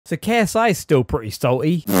So KSI is still pretty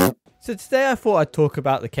salty. So today I thought I'd talk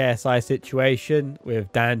about the KSI situation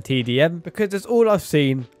with dantdm because it's all I've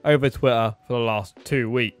seen over Twitter for the last 2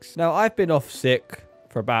 weeks. Now, I've been off sick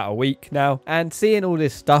for about a week now, and seeing all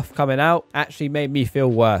this stuff coming out actually made me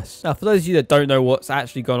feel worse. Now, for those of you that don't know what's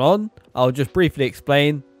actually gone on, I'll just briefly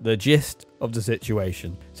explain the gist of the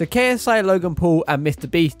situation. So KSI, Logan Paul and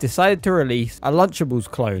Mr. Beast decided to release a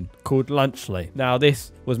Lunchables clone called Lunchly. Now,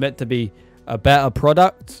 this was meant to be a better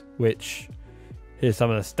product, which here's some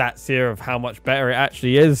of the stats here of how much better it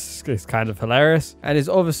actually is. It's kind of hilarious, and it's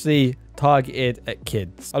obviously targeted at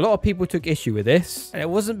kids. A lot of people took issue with this, and it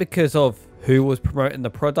wasn't because of who was promoting the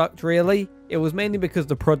product really. It was mainly because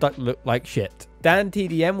the product looked like shit.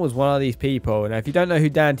 dantdm was one of these people, and if you don't know who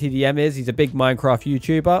dantdm is, he's a big Minecraft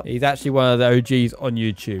YouTuber. He's actually one of the OGs on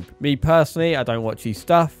YouTube. Me personally, I don't watch his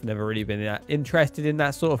stuff, never really been that interested in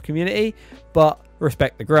that sort of community, but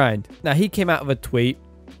respect the grind. Now, he came out with a tweet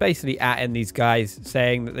basically atting these guys,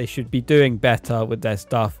 saying that they should be doing better with their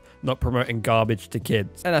stuff, not promoting garbage to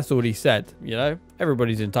kids. And that's all he said, you know?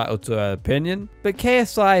 Everybody's entitled to an opinion. But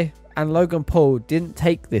KSI and Logan Paul didn't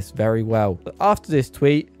take this very well. After this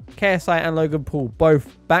tweet, KSI and Logan Paul both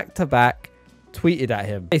back-to-back tweeted at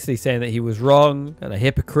him, basically saying that he was wrong and a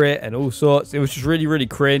hypocrite and all sorts. It was just really, really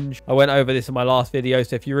cringe. I went over this in my last video,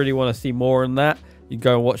 so if you really want to see more on that, you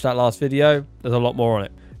go and watch that last video. There's a lot more on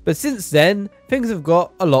it. But since then, things have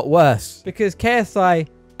got a lot worse because KSI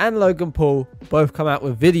and Logan Paul both come out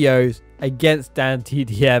with videos against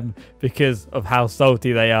dantdm because of how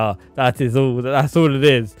salty they are. That's all it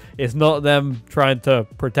is. It's not them trying to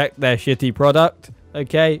protect their shitty product,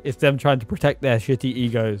 okay? It's them trying to protect their shitty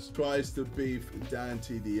egos. Tries to beef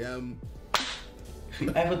dantdm. If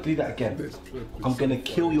you ever do that again, I'm gonna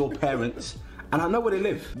kill your parents, and I know where they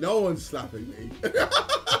live. No one's slapping me.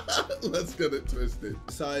 Let's get it twisted.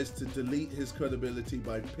 Decides to delete his credibility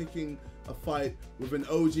by picking a fight with an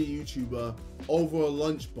OG YouTuber over a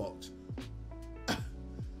lunchbox.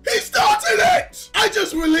 He started it! I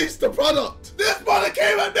just released the product. This brother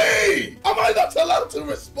came at me. Am I not allowed to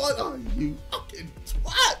respond? Oh, you fucking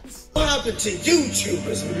twats. What happened to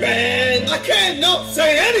YouTubers, man? I can't not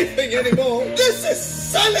say anything anymore. This is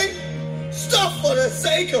selling stuff for the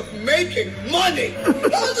sake of making money. How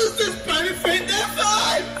does this benefit their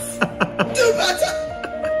fans? Do better.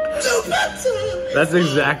 Do better. That's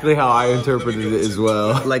exactly how I interpreted it as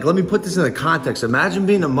well. Like, let me put this in the context. Imagine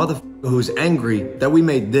being a motherfucker who's angry that we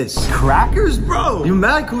made this. Crackers, bro? You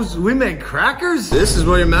mad because we made crackers? This is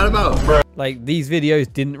what you're mad about, bro. Like, these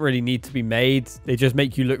videos didn't really need to be made. They just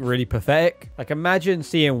make you look really pathetic. Like, imagine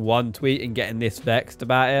seeing one tweet and getting this vexed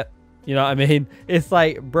about it. You know what I mean? It's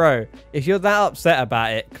like, bro, if you're that upset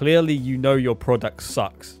about it, clearly you know your product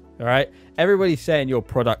sucks. All right? Everybody's saying your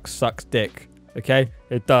product sucks dick. Okay?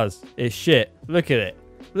 It does. It's shit. Look at it.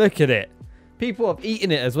 Look at it. People have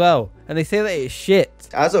eaten it as well, and they say that it's shit.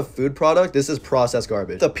 As a food product, this is processed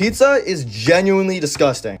garbage. The pizza is genuinely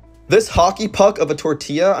disgusting. This hockey puck of a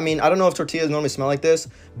tortilla, I mean, I don't know if tortillas normally smell like this,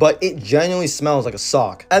 but it genuinely smells like a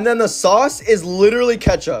sock. And then the sauce is literally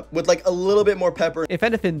ketchup with like a little bit more pepper. If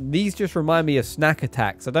anything, these just remind me of snack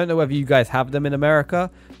attacks. I don't know whether you guys have them in America,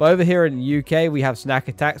 but over here in the UK, we have snack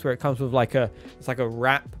attacks where it comes with like it's like a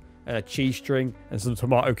wrap and a cheese string and some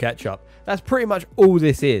tomato ketchup. That's pretty much all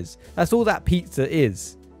this is. That's all that pizza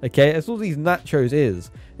is. Okay, that's all these nachos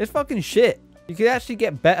is. It's fucking shit. You could actually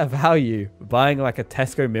get better value buying like a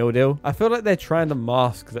Tesco meal deal. I feel like they're trying to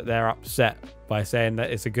mask that they're upset by saying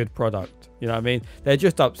that it's a good product. You know what I mean? They're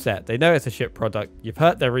just upset. They know it's a shit product. You've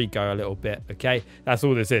hurt their ego a little bit, okay? That's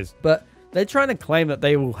all this is. But they're trying to claim that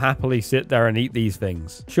they will happily sit there and eat these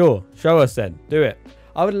things. Sure, show us then. Do it.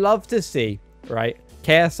 I would love to see, right,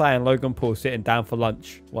 KSI and Logan Paul sitting down for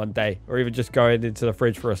lunch one day, or even just going into the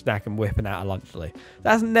fridge for a snack and whipping out a Lunchly.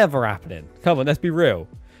 That's never happening. Come on, let's be real.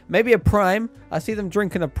 Maybe a Prime. I see them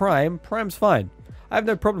drinking a Prime. Prime's fine. I have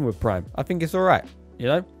no problem with Prime. I think it's all right. You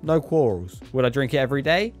know, no quarrels. Would I drink it every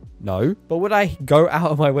day? No. But would I go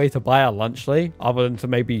out of my way to buy a Lunchly other than to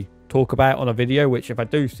maybe talk about it on a video, which if I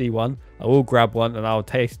do see one, I will grab one and I'll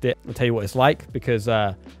taste it and tell you what it's like, because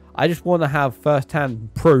I just want to have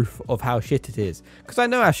first-hand proof of how shit it is, because I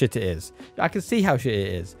know how shit it is. I can see how shit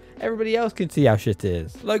it is. Everybody else can see how shit it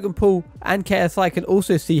is. Logan Paul and KSI can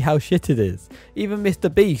also see how shit it is. Even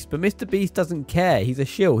Mr. Beast, but Mr. Beast doesn't care. He's a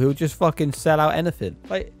shill. He'll just fucking sell out anything.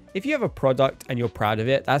 Like, if you have a product and you're proud of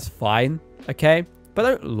it, that's fine, okay? But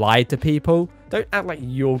don't lie to people. Don't act like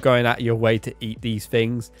you're going out your way to eat these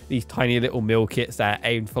things. These tiny little meal kits that are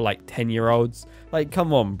aimed for like 10-year-olds. Like,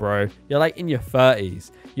 come on, bro. You're like in your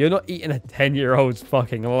 30s. You're not eating a 10-year-old's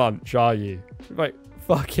fucking lunch, are you? Like,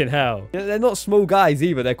 fucking hell. They're not small guys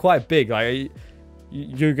either. They're quite big. Like,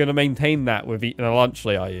 You're going to maintain that with eating a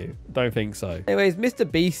lunchly, are you? Don't think so. Anyways, Mr.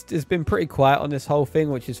 Beast has been pretty quiet on this whole thing,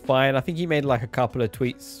 which is fine. I think he made like a couple of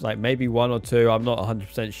tweets, like maybe 1 or 2. I'm not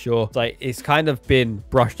 100% sure. Like, it's kind of been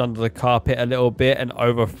brushed under the carpet a little bit and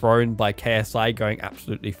overthrown by KSI going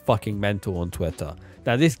absolutely fucking mental on Twitter.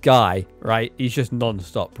 Now, this guy, right, he's just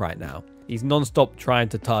non-stop right now. He's non-stop trying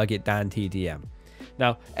to target dantdm.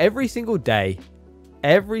 Now, every single day,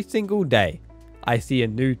 I see a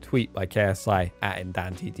new tweet by KSI at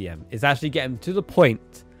dantdm. It's actually getting to the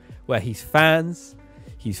point where his fans,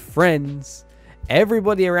 his friends,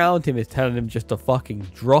 everybody around him is telling him just to fucking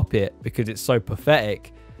drop it because it's so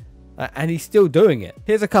pathetic. And he's still doing it.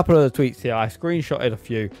 Here's a couple of the tweets here. I screenshotted a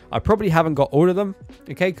few. I probably haven't got all of them,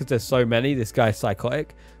 okay, because there's so many. This guy's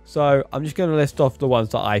psychotic. So I'm just going to list off the ones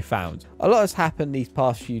that I found. A lot has happened these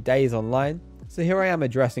past few days online. So here I am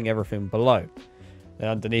addressing everything below. And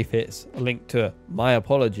underneath it's a link to my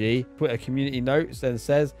apology. Twitter community notes then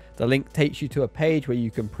says the link takes you to a page where you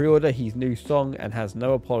can pre-order his new song and has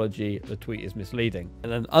no apology. The tweet is misleading.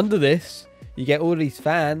 And then under this, you get all these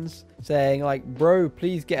fans saying like, bro,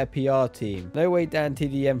 please get a PR team. No way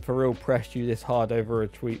dantdm for real pressed you this hard over a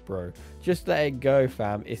tweet, bro. Just let it go,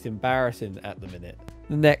 fam. It's embarrassing at the minute.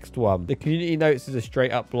 The next one, the community notes is a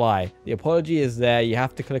straight up lie. The apology is there. You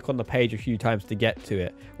have to click on the page a few times to get to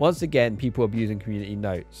it. Once again, people abusing community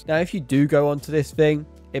notes. Now, if you do go onto this thing,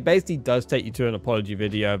 it basically does take you to an apology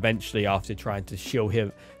video eventually after trying to shill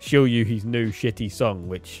you his new shitty song,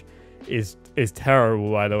 which is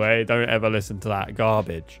terrible, by the way. Don't ever listen to that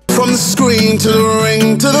garbage. From the screen to the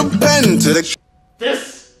ring to the pen to the...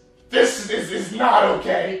 This is not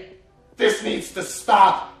okay. This needs to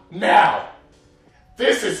stop now.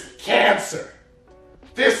 This is cancer.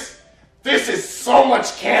 This is so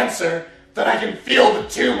much cancer that I can feel the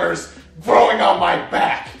tumors growing on my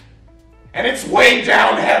back. And it's way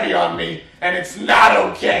down heavy on me, and it's not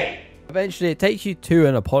okay. Eventually, it takes you to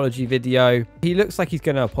an apology video. He looks like he's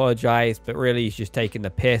going to apologize, but really he's just taking the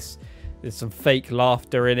piss. There's some fake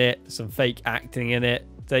laughter in it, some fake acting in it.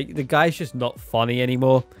 The guy's just not funny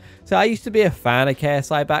anymore. So I used to be a fan of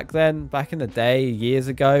KSI back then, back in the day, years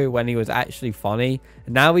ago, when he was actually funny.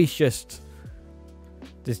 And now he's just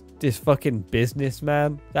this fucking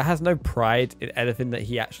businessman that has no pride in anything that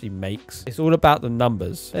he actually makes. It's all about the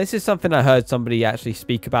numbers. This is something I heard somebody actually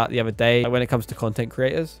speak about the other day, like when it comes to content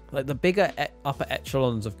creators. Like the bigger upper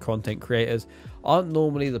echelons of content creators aren't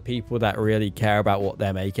normally the people that really care about what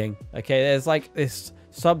they're making. Okay, there's like this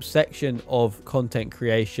subsection of content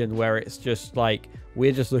creation where it's just like,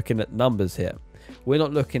 we're just looking at numbers here. We're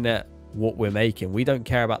not looking at what we're making. We don't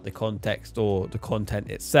care about the context or the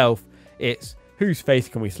content itself. It's whose face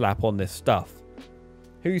can we slap on this stuff?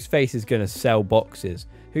 Whose face is going to sell boxes?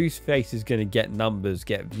 Whose face is going to get numbers,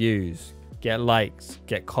 get views, get likes,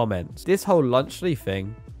 get comments? This whole Lunchly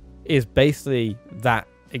thing is basically that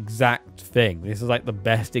exact thing. This is like the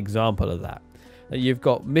best example of that. You've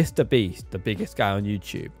got Mr. Beast, the biggest guy on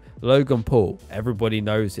YouTube. Logan Paul, everybody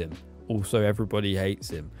knows him. Also, everybody hates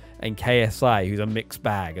him. And KSI, who's a mixed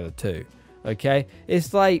bag of the two. Okay?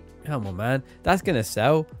 It's like, come on, man. That's going to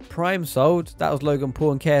sell. Prime sold. That was Logan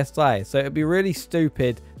Paul and KSI. So it'd be really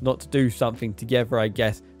stupid not to do something together, I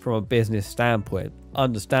guess, from a business standpoint.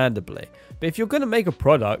 Understandably. But if you're going to make a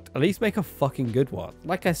product, at least make a fucking good one.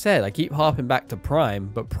 Like I said, I keep harping back to Prime,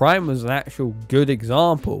 but Prime was an actual good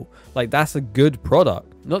example. Like, that's a good product.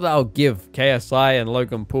 Not that I'll give KSI and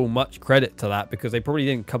Logan Paul much credit to that, because they probably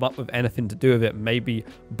didn't come up with anything to do with it, maybe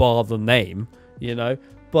bar the name, you know?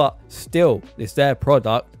 But still, it's their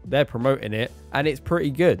product, they're promoting it, and it's pretty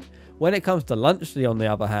good. When it comes to Lunchly, on the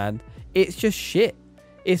other hand, it's just shit.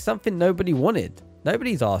 It's something nobody wanted.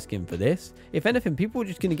 Nobody's asking for this. If anything, people are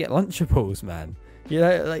just going to get Lunchables, man. You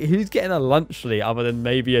know, like, who's getting a Lunchly other than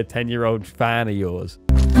maybe a 10-year-old fan of yours?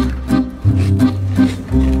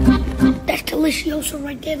 That's delicioso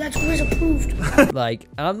right there. That's Riz approved. Like,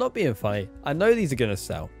 and I'm not being funny. I know these are going to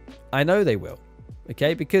sell. I know they will.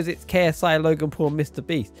 Okay? Because it's KSI, Logan Paul, Mr.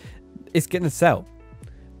 Beast. It's going to sell.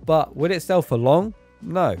 But would it sell for long?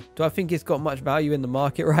 No. Do I think it's got much value in the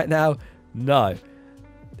market right now? No.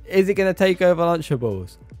 Is it going to take over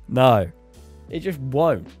Lunchables? No. It just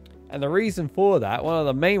won't. And the reason for that, one of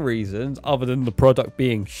the main reasons, other than the product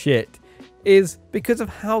being shit, is because of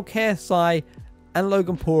how KSI and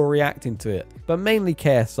Logan Paul are reacting to it. But mainly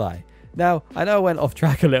KSI. Now, I know I went off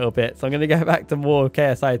track a little bit, so I'm going to go back to more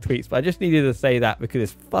KSI tweets, but I just needed to say that because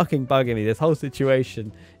it's fucking bugging me. This whole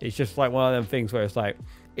situation is just like one of them things where it's like,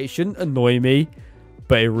 it shouldn't annoy me,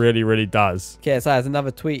 but it really, really does. KSI has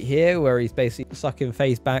another tweet here where he's basically sucking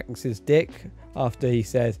FaceBanks' dick after he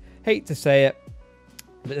says, hate to say it,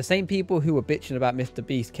 But the same people who were bitching about Mr.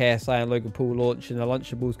 Beast, KSI, and Logan Paul launching a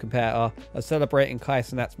Lunchables competitor are celebrating Kai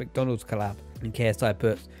Cenat's McDonald's collab. And KSI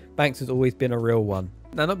puts, Banks has always been a real one.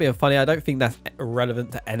 Now, not being funny, I don't think that's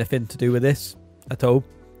relevant to anything to do with this at all.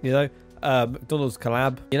 You know, McDonald's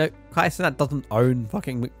collab. You know, Kai Cenat doesn't own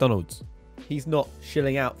fucking McDonald's. He's not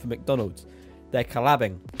shilling out for McDonald's. They're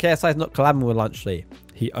collabing. KSI's not collabing with Lunchly.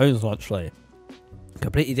 He owns Lunchly.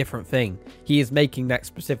 Completely different thing. He is making that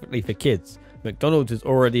specifically for kids. McDonald's is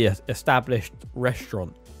already an established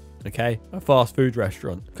restaurant. Okay, a fast food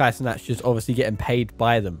restaurant. Kai Cenat's just obviously getting paid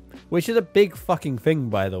by them, which is a big fucking thing,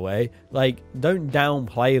 by the way. Like, don't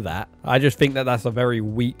downplay that. I just think that that's a very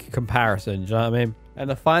weak comparison. Do you know what I mean? And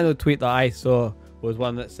the final tweet that I saw was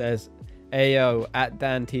one that says, Ayo, at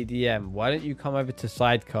dantdm, why don't you come over to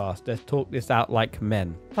Sidecast? Let's talk this out like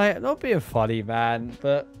men. Like, not being funny, man,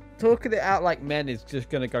 but talking it out like men is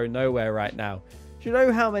just gonna go nowhere right now. Do you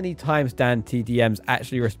know how many times dantdm's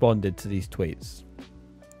actually responded to these tweets?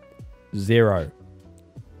 Zero.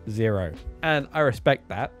 And I respect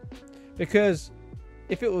that, because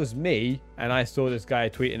if it was me and I saw this guy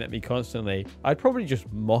tweeting at me constantly, I'd probably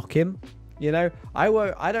just mock him. You know, I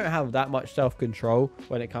don't have that much self-control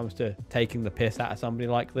when it comes to taking the piss out of somebody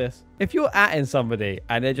like this. If you're atting somebody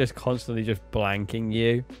and they're just constantly just blanking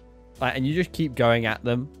you, like, and you just keep going at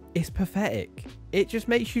them, it's pathetic. It just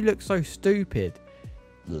makes you look so stupid.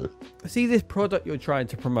 See, this product you're trying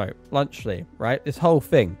to promote, Lunchly, right? This whole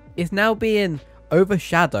thing is now being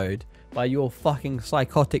overshadowed by your fucking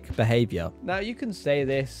psychotic behavior. Now, you can say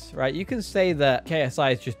this, right? You can say that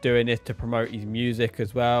KSI is just doing this to promote his music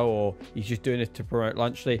as well, or he's just doing this to promote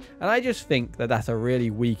Lunchly. And I just think that that's a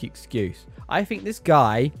really weak excuse. I think this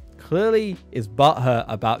guy clearly is butthurt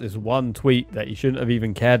about this one tweet that he shouldn't have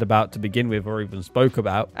even cared about to begin with, or even spoke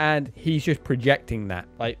about, and he's just projecting that.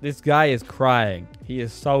 Like, this guy is crying, he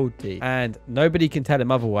is salty, and nobody can tell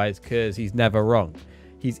him otherwise because he's never wrong.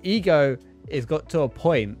 His ego has got to a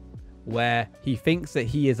point where he thinks that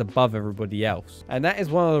he is above everybody else, and that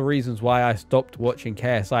is one of the reasons why I stopped watching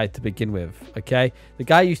KSI to begin with. Okay, the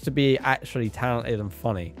guy used to be actually talented and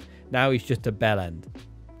funny. Now he's just a bellend.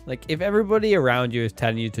 Like, if everybody around you is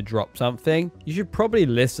telling you to drop something, you should probably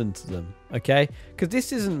listen to them, okay? Because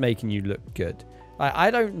this isn't making you look good. I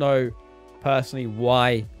don't know personally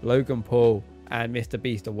why Logan Paul and Mr.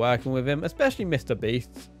 Beast are working with him, especially Mr.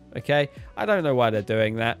 Beast, okay? I don't know why they're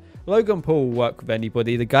doing that. Logan Paul will work with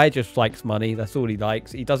anybody. The guy just likes money. That's all he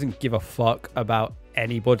likes. He doesn't give a fuck about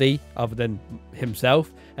anybody other than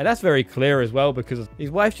himself, and that's very clear as well, because his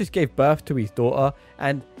wife just gave birth to his daughter,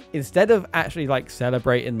 and instead of actually like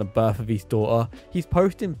celebrating the birth of his daughter, he's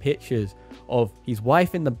posting pictures of his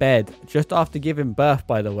wife in the bed just after giving birth,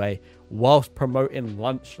 by the way, whilst promoting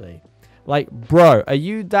Lunchly. Like, bro, are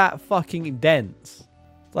you that fucking dense?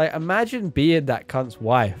 Like, imagine being that cunt's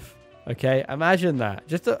wife. Okay, imagine that.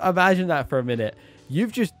 Just imagine that for a minute.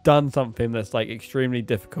 You've just done something that's like extremely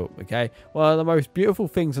difficult, okay? One of the most beautiful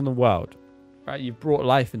things in the world, right? You've brought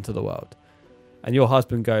life into the world. And your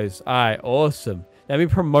husband goes, all right, awesome. Let me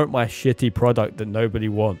promote my shitty product that nobody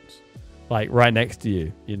wants. Like, right next to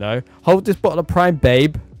you, you know? Hold this bottle of Prime,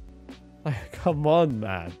 babe. Like, come on,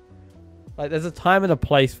 man. Like, there's a time and a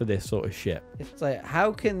place for this sort of shit. It's like,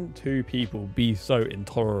 how can two people be so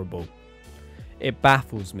intolerable? It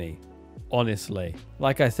baffles me, honestly.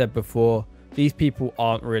 Like I said before, these people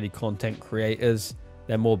aren't really content creators.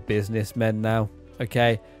 They're more businessmen now,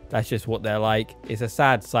 okay? That's just what they're like. It's a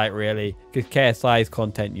sad sight, really, because KSI's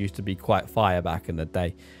content used to be quite fire back in the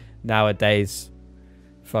day. Nowadays,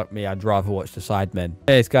 fuck me, I'd rather watch the Sidemen.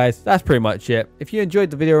 Anyways, guys, that's pretty much it. If you enjoyed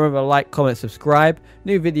the video, remember to like, comment, subscribe.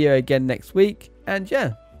 New video again next week. And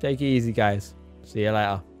yeah, take it easy, guys. See you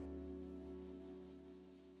later.